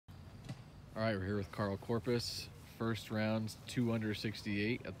All right, we're here with Carl Corpus. First round, 2 under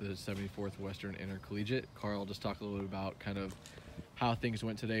 68 at the 74th Western Intercollegiate. Carl, just talk a little bit about kind of how things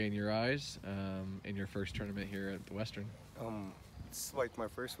went today in your eyes in your first tournament here at the Western. Um, it's like my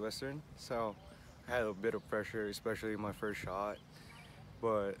first Western, so I had a bit of pressure, especially my first shot.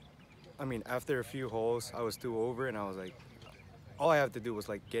 But I mean, after a few holes, I was 2 over, and I was like, all I have to do was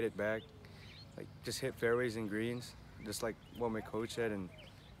like get it back, like just hit fairways and greens, just like what my coach said, and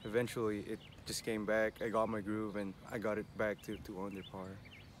eventually it just came back. I got my groove, and I got it back to 2 under par.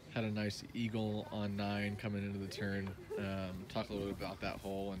 Had a nice eagle on 9 coming into the turn. Talk a little bit about that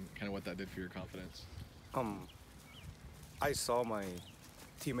hole and kind of what that did for your confidence. Um, I saw my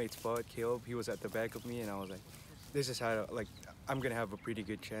teammate's putt, Caleb. He was at the back of me, and I was like, this is how like I'm gonna have a pretty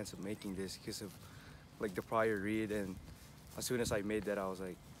good chance of making this because of like the prior read. And as soon as I made that, I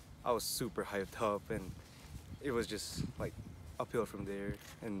was super hyped up, and it was just like uphill from there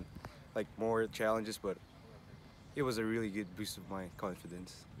and like more challenges, but it was a really good boost of my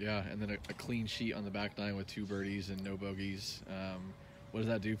confidence. Yeah, and then a clean sheet on the back 9 with 2 birdies and no bogeys. What does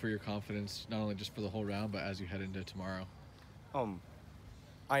that do for your confidence, not only just for the whole round, but as you head into tomorrow? Um,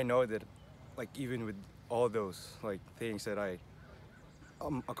 I know that like even with all those like things that I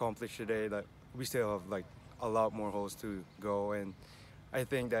accomplished today, that we still have like a lot more holes to go, and I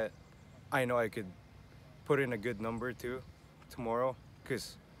think that I know I could put in a good number too tomorrow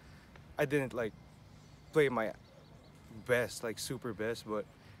because I didn't like play my best, like super best, but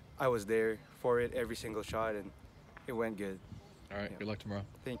I was there for it every single shot, and it went good. All right, Yeah. good luck tomorrow.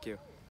 Thank you.